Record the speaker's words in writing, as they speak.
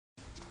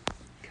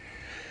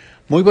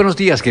Muy buenos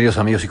días, queridos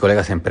amigos y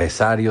colegas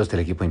empresarios del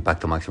equipo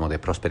Impacto Máximo de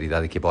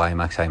Prosperidad, equipo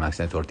IMAX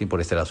Networking.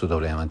 Por este lado, su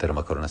doble diamante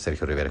Roma Corona,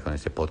 Sergio Rivera, con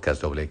este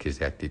podcast doble X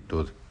de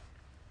actitud.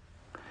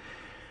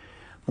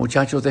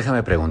 Muchachos,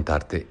 déjame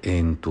preguntarte,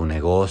 en tu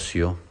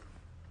negocio,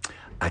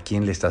 ¿a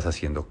quién le estás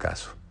haciendo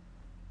caso?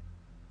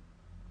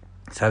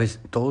 ¿Sabes?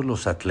 Todos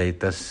los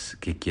atletas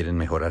que quieren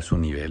mejorar su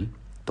nivel,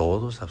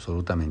 todos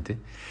absolutamente,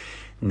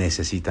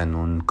 necesitan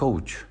un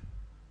coach,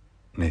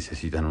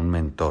 necesitan un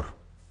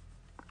mentor.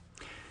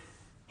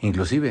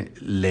 Inclusive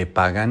le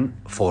pagan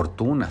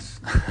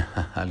fortunas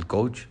al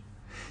coach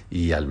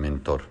y al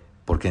mentor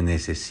porque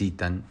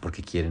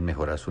quieren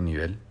mejorar su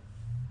nivel.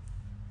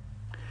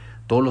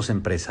 Todos los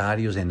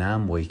empresarios en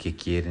Amway que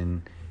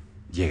quieren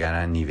llegar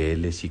a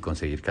niveles y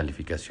conseguir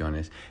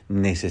calificaciones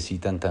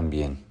necesitan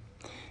también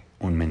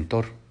un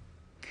mentor.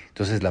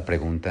 Entonces la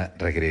pregunta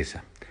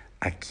regresa: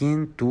 ¿a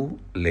quién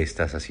tú le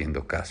estás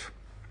haciendo caso?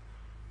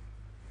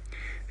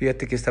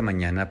 Fíjate que esta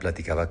mañana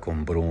platicaba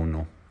con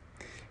Bruno,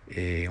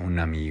 un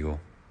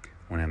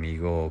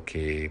amigo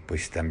que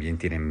pues también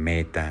tiene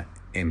meta,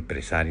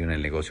 empresario en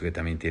el negocio que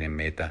también tiene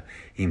meta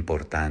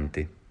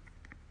importante.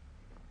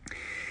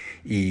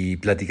 Y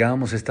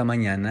platicábamos esta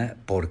mañana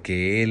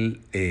porque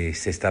él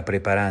se está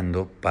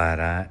preparando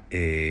para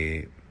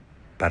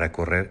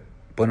correr,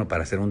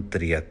 para hacer un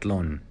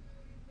triatlón.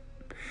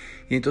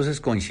 Y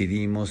entonces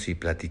coincidimos y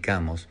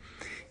platicamos.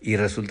 Y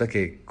resulta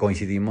que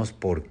coincidimos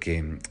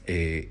porque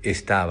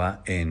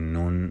estaba en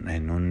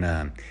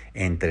un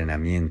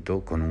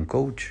entrenamiento con un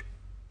coach.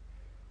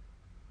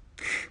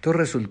 Entonces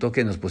resultó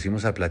que nos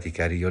pusimos a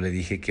platicar y yo le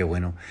dije que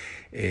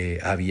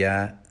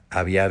había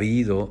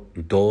habido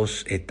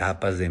dos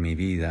etapas de mi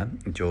vida.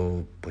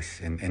 Yo,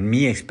 pues en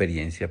mi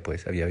experiencia,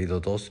 pues había habido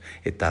dos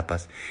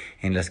etapas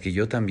en las que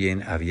yo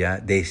también había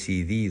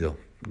decidido,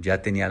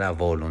 ya tenía la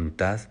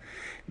voluntad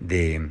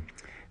de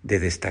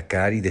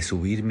destacar y de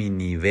subir mi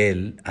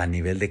nivel a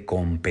nivel de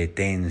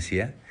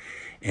competencia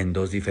en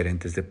dos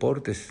diferentes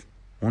deportes.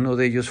 Uno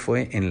de ellos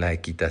fue en la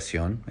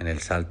equitación, en el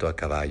salto a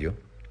caballo,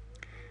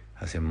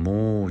 hace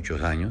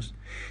muchos años,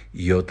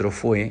 y otro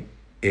fue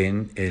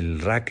en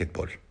el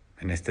racquetball,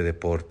 en este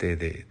deporte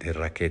de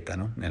raqueta,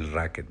 ¿no? En el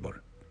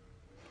racquetball.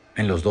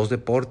 En los dos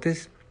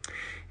deportes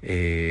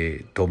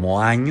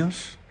tomó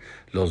años,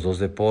 los dos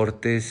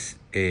deportes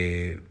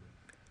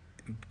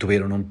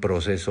tuvieron un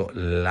proceso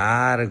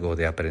largo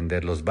de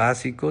aprender los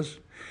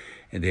básicos,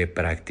 de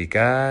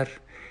practicar,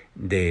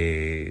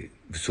 de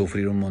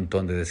sufrir un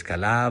montón de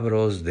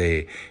descalabros,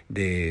 de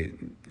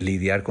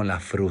lidiar con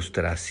la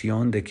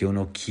frustración de que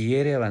uno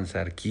quiere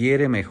avanzar,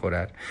 quiere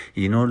mejorar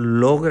y no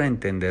logra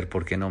entender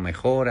por qué no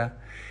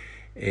mejora.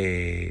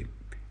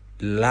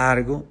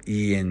 Largo,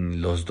 y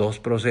en los dos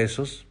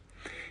procesos,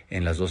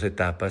 en las dos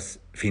etapas,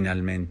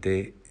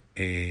 finalmente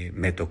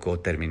me tocó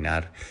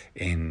terminar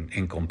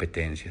en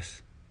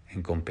competencias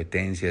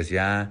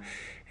ya,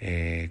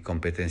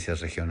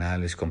 competencias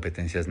regionales,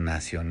 competencias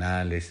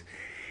nacionales,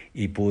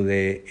 y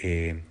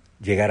pude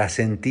llegar a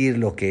sentir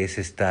lo que es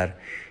estar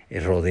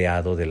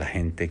rodeado de la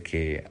gente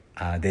que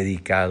ha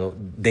dedicado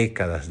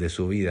décadas de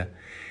su vida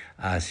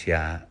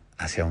hacia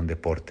un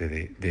deporte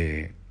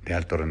de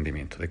alto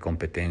rendimiento, de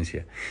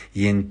competencia.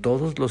 Y en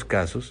todos los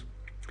casos,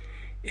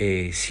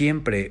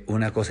 siempre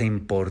una cosa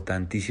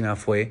importantísima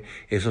fue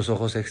esos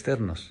ojos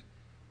externos.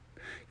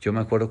 Yo me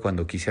acuerdo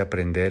cuando quise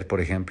aprender, por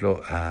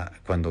ejemplo,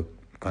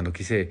 cuando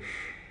quise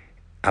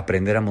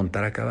aprender a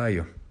montar a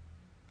caballo,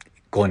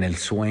 con el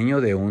sueño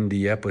de un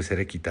día pues ser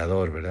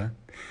equitador, ¿verdad?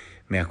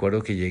 Me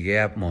acuerdo que llegué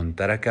a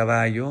montar a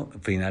caballo,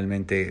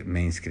 finalmente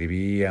me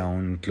inscribí a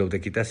un club de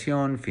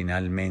equitación,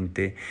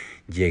 finalmente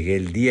llegué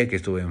el día que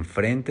estuve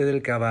enfrente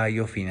del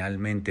caballo,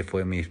 finalmente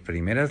fue mis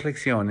primeras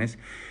lecciones.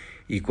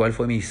 ¿Y cuál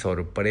fue mi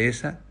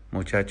sorpresa,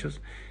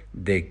 muchachos?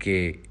 De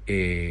que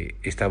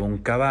estaba un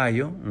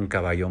caballo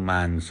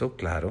manso,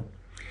 claro,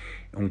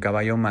 un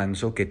caballo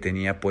manso que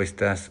tenía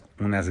puestas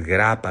unas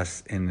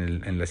grapas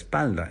en la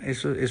espalda.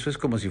 Eso es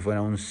como si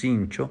fuera un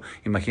cincho,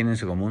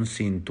 imagínense como un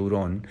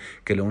cinturón,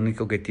 que lo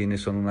único que tiene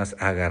son unas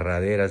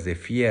agarraderas de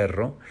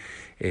fierro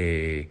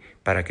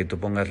para que tú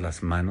pongas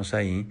las manos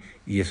ahí,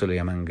 y eso le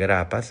llaman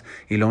grapas,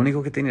 y lo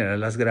único que tenía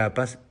eran las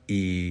grapas,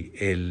 y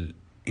el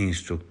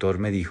instructor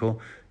me dijo: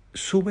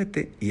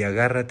 súbete y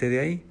agárrate de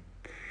ahí.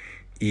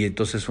 Y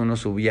entonces uno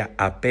subía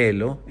a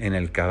pelo en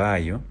el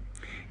caballo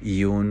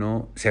y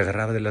uno se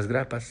agarraba de las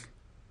grapas.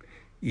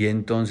 Y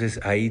entonces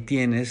ahí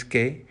tienes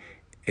que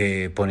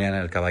ponían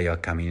al caballo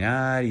a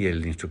caminar, y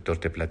el instructor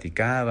te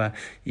platicaba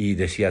y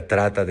decía: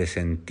 trata de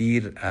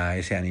sentir a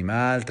ese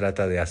animal,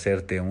 trata de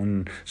hacerte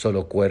un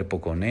solo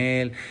cuerpo con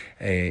él,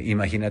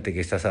 imagínate que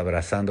estás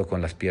abrazando con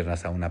las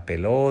piernas a una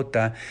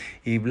pelota,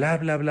 y bla,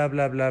 bla, bla,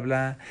 bla, bla,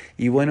 bla.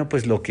 Y bueno,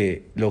 pues lo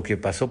que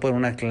pasó por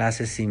una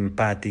clase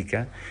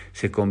simpática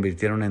se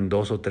convirtieron en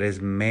 2 o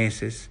 3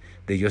 meses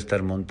de yo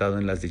estar montado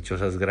en las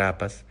dichosas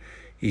grapas,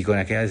 y con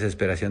aquella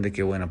desesperación de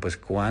que, bueno, pues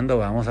 ¿cuándo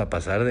vamos a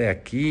pasar de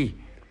aquí?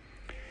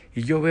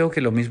 Y yo veo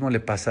que lo mismo le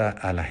pasa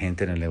a la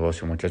gente en el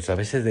negocio, muchachos. A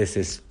veces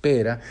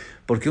desespera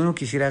porque uno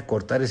quisiera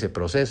cortar ese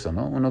proceso,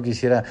 ¿no? Uno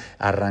quisiera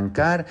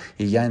arrancar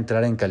y ya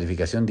entrar en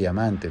calificación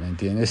diamante, ¿me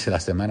entiendes? La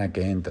semana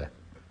que entra.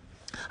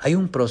 Hay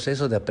un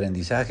proceso de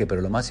aprendizaje,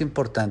 pero lo más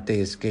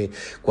importante es que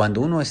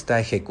cuando uno está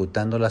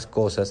ejecutando las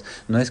cosas,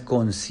 no es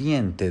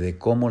consciente de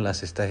cómo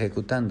las está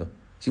ejecutando.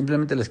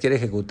 Simplemente las quiere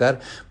ejecutar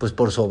pues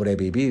por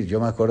sobrevivir.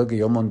 Yo me acuerdo que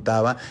yo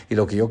montaba y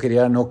lo que yo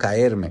quería era no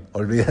caerme.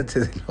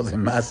 Olvídate de lo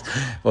demás,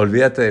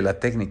 olvídate de la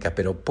técnica,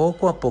 pero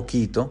poco a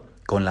poquito,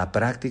 con la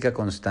práctica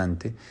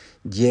constante,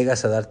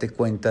 llegas a darte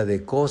cuenta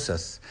de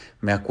cosas.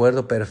 Me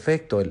acuerdo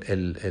perfecto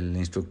el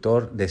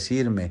instructor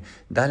decirme,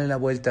 dale la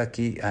vuelta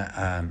aquí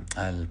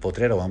al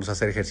potrero, vamos a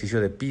hacer ejercicio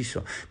de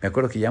piso. Me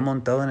acuerdo que ya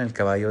montado en el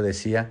caballo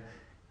decía,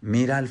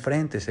 mira al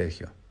frente,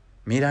 Sergio,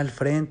 mira al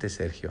frente,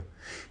 Sergio.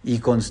 Y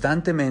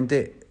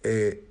constantemente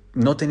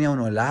no tenía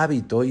uno el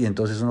hábito y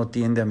entonces uno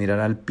tiende a mirar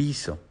al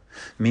piso.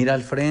 Mira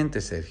al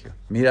frente, Sergio,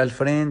 mira al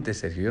frente,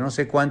 Sergio. Yo no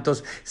sé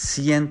cuántos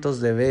cientos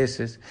de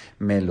veces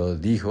me lo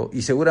dijo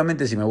y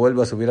seguramente si me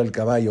vuelvo a subir al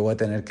caballo voy a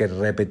tener que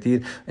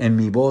repetir, en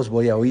mi voz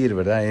voy a oír,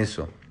 ¿verdad?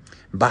 Eso.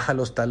 Baja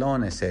los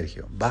talones,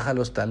 Sergio, baja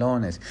los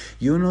talones.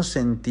 Y uno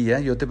sentía,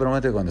 yo te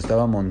prometo que cuando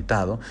estaba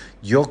montado,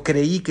 yo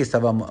creí que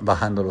estaba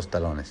bajando los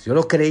talones. Yo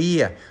lo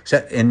creía. O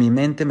sea, en mi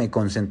mente me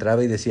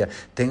concentraba y decía,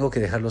 tengo que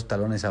dejar los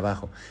talones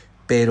abajo.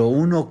 Pero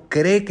uno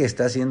cree que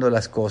está haciendo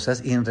las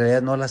cosas y en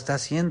realidad no las está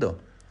haciendo.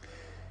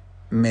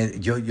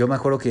 Yo me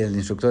acuerdo que el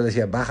instructor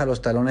decía, baja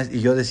los talones, y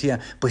yo decía,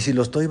 pues si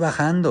lo estoy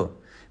bajando.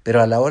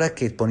 Pero a la hora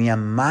que ponía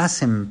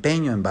más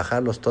empeño en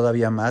bajarlos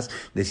todavía más,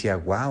 decía,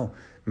 wow,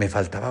 me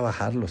faltaba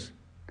bajarlos.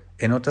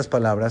 En otras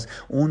palabras,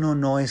 uno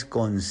no es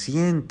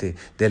consciente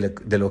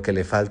de lo que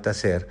le falta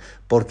hacer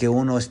porque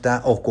uno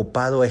está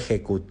ocupado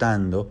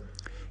ejecutando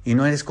y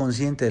no eres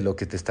consciente de lo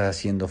que te está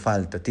haciendo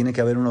falta. Tiene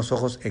que haber unos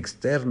ojos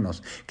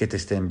externos que te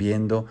estén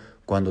viendo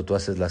cuando tú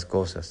haces las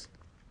cosas.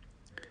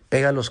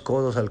 Pega los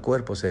codos al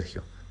cuerpo,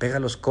 Sergio. Pega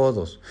los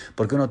codos,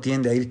 porque uno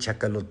tiende a ir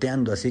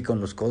chacaloteando así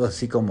con los codos,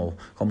 así como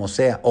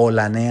sea, o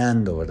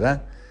laneando,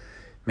 ¿verdad?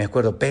 Me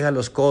acuerdo, pega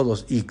los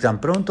codos, y tan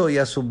pronto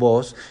oía su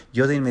voz,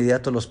 yo de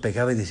inmediato los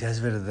pegaba y decía,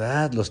 es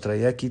verdad, los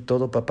traía aquí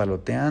todo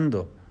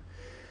papaloteando.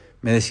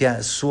 Me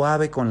decía,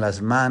 suave con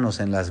las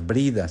manos en las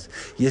bridas.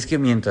 Y es que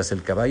mientras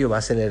el caballo va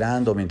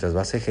acelerando, mientras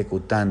vas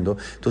ejecutando,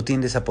 tú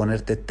tiendes a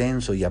ponerte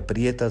tenso y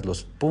aprietas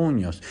los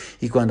puños.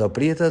 Y cuando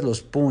aprietas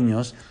los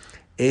puños,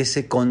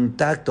 ese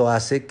contacto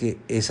hace que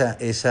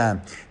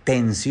esa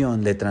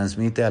tensión le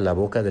transmite a la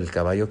boca del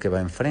caballo que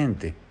va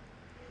enfrente.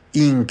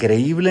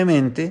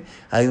 Increíblemente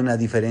hay una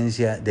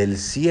diferencia del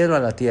cielo a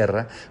la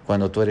tierra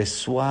cuando tú eres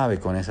suave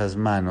con esas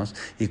manos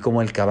y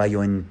cómo el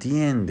caballo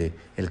entiende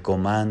el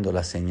comando,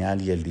 la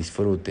señal y el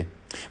disfrute.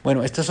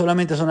 Bueno, estas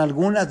solamente son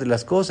algunas de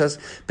las cosas,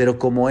 pero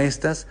como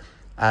estas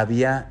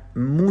había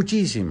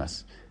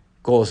muchísimas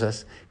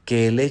cosas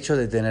que el hecho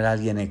de tener a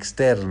alguien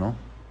externo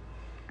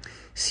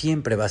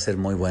siempre va a ser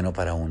muy bueno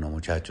para uno,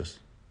 muchachos.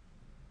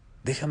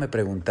 Déjame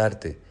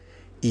preguntarte,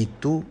 ¿y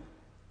tú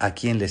a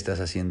quién le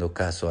estás haciendo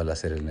caso al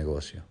hacer el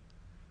negocio?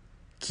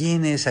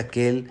 ¿Quién es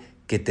aquel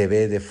que te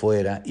ve de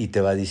fuera y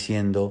te va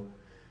diciendo,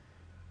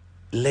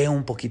 lee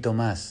un poquito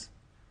más?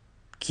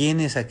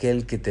 ¿Quién es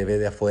aquel que te ve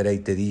de afuera y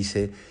te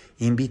dice,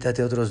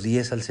 invítate otros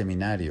 10 al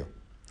seminario?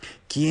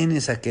 ¿Quién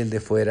es aquel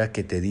de fuera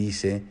que te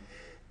dice,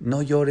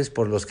 no llores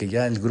por los que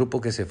ya el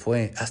grupo que se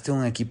fue, hazte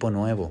un equipo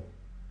nuevo?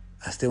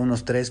 Hazte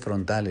unos 3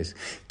 frontales.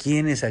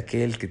 ¿Quién es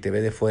aquel que te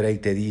ve de fuera y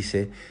te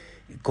dice,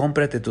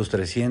 cómprate tus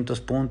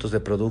 300 puntos de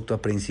producto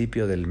a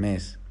principio del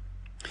mes?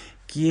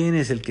 ¿Quién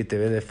es el que te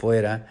ve de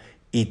fuera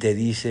y te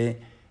dice,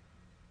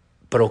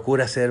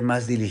 procura ser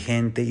más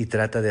diligente y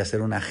trata de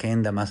hacer una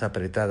agenda más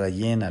apretada,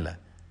 llénala?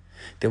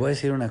 Te voy a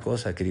decir una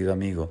cosa, querido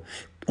amigo.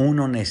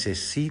 Uno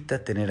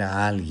necesita tener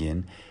a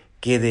alguien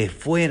que de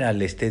fuera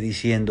le esté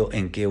diciendo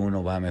en qué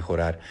uno va a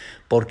mejorar.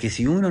 Porque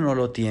si uno no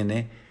lo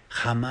tiene,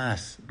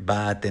 jamás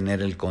va a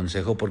tener el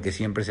consejo porque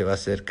siempre se va a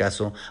hacer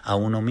caso a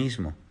uno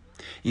mismo.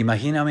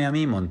 Imagíname a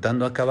mí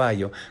montando a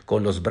caballo,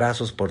 con los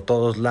brazos por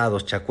todos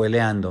lados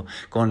chacueleando,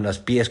 con los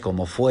pies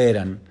como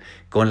fueran,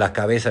 con la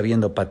cabeza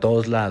viendo para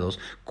todos lados.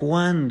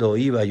 ¿Cuándo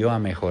iba yo a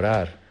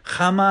mejorar?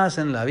 Jamás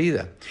en la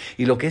vida.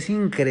 Y lo que es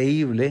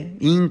increíble,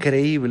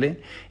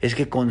 es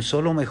que con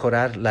solo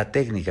mejorar la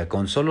técnica,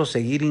 con solo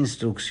seguir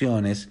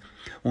instrucciones,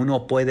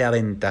 uno puede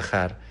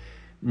aventajar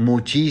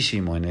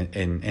muchísimo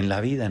en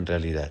la vida en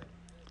realidad.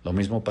 Lo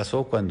mismo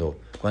pasó cuando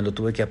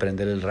tuve que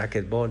aprender el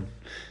racquetball.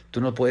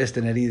 Tú no puedes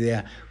tener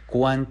idea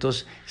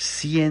cuántos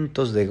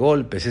cientos de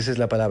golpes, esa es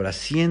la palabra,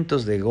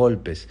 cientos de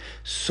golpes,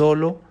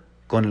 solo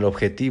con el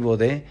objetivo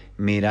de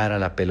mirar a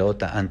la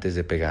pelota antes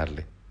de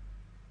pegarle.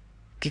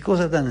 Qué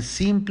cosa tan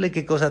simple,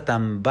 qué cosa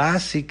tan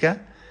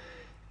básica,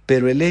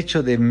 pero el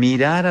hecho de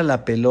mirar a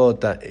la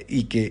pelota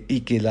y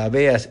que la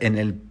veas en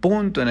el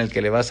punto en el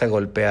que le vas a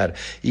golpear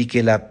y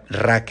que la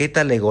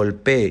raqueta le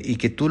golpee y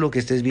que tú lo que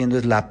estés viendo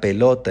es la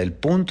pelota, el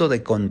punto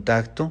de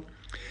contacto,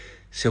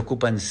 se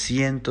ocupan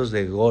cientos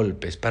de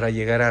golpes para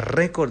llegar a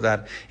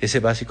recordar ese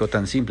básico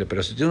tan simple.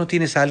 Pero si tú no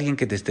tienes a alguien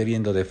que te esté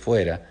viendo de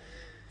fuera,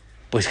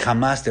 pues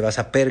jamás te vas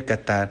a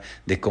percatar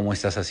de cómo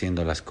estás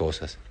haciendo las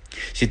cosas.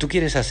 Si tú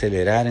quieres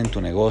acelerar en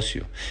tu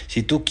negocio,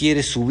 si tú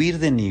quieres subir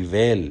de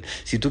nivel,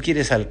 si tú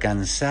quieres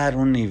alcanzar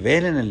un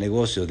nivel en el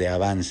negocio de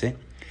avance,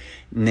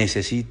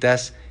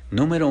 necesitas,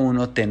 número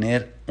uno,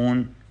 tener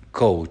un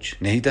coach,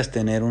 necesitas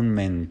tener un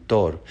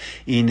mentor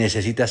y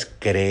necesitas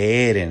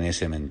creer en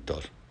ese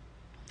mentor.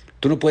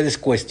 Tú no puedes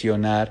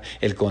cuestionar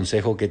el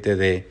consejo que te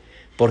dé,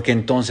 porque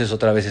entonces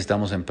otra vez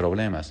estamos en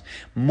problemas.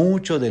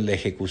 Mucho de la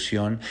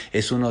ejecución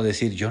es uno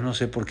decir, yo no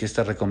sé por qué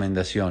esta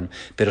recomendación,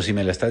 pero si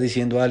me la está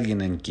diciendo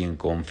alguien en quien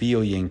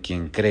confío y en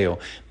quien creo,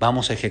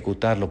 vamos a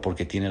ejecutarlo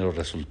porque tiene los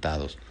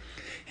resultados.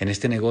 En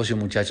este negocio,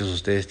 muchachos,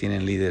 ustedes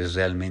tienen líderes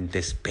realmente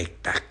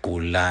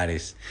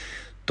espectaculares.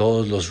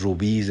 Todos los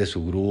rubíes de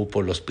su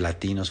grupo, los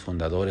platinos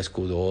fundadores,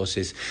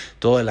 Q12,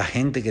 toda la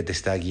gente que te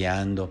está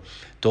guiando,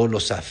 todos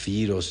los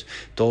zafiros,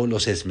 todos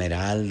los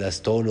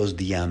esmeraldas, todos los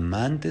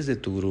diamantes de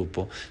tu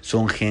grupo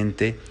son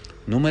gente,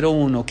 número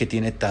uno, que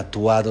tiene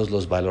tatuados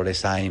los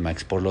valores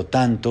IMAX. Por lo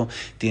tanto,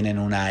 tienen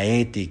una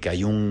ética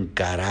y un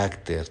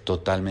carácter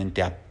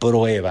totalmente a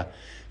prueba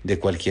de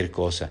cualquier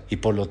cosa. Y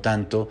por lo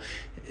tanto,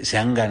 se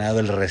han ganado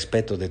el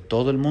respeto de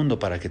todo el mundo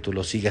para que tú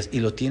lo sigas y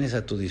lo tienes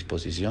a tu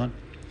disposición.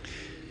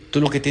 Tú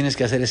lo que tienes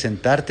que hacer es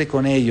sentarte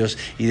con ellos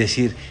y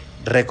decir,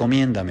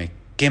 recomiéndame,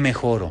 ¿qué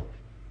mejoro?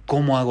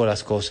 ¿Cómo hago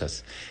las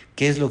cosas?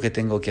 ¿Qué es lo que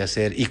tengo que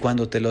hacer? Y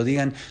cuando te lo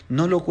digan,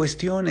 no lo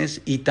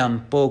cuestiones y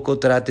tampoco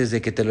trates de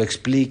que te lo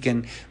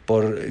expliquen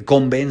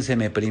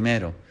convénceme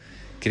primero.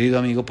 Querido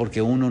amigo,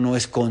 porque uno no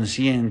es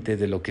consciente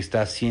de lo que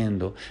está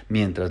haciendo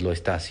mientras lo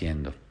está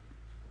haciendo.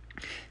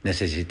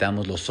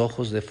 Necesitamos los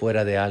ojos de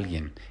fuera de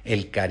alguien,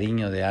 el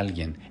cariño de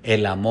alguien,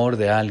 el amor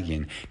de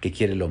alguien que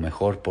quiere lo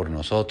mejor por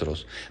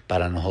nosotros,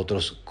 para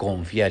nosotros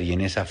confiar y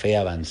en esa fe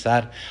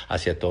avanzar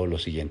hacia todos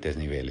los siguientes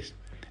niveles.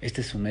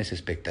 Este es un mes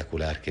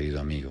espectacular, querido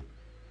amigo.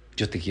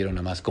 Yo te quiero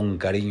nada más con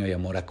cariño y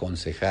amor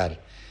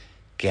aconsejar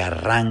que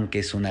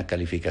arranques una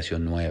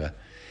calificación nueva,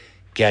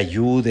 que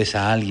ayudes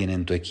a alguien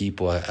en tu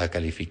equipo a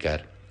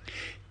calificar.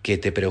 Que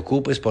te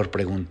preocupes por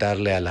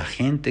preguntarle a la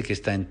gente que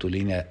está en tu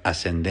línea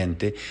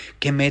ascendente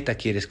qué meta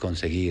quieres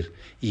conseguir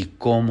y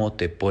cómo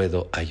te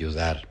puedo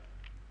ayudar.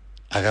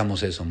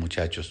 Hagamos eso,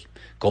 muchachos,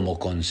 como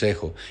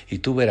consejo, y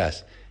tú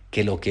verás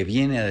que lo que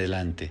viene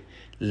adelante,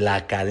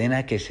 la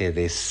cadena que se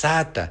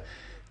desata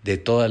de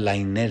toda la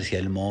inercia,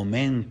 el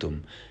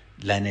momentum,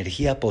 la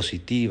energía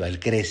positiva, el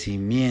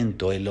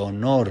crecimiento, el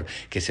honor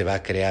que se va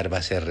a crear va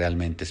a ser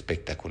realmente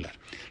espectacular.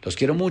 Los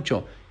quiero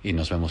mucho y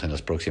nos vemos en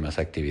las próximas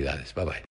actividades. Bye bye.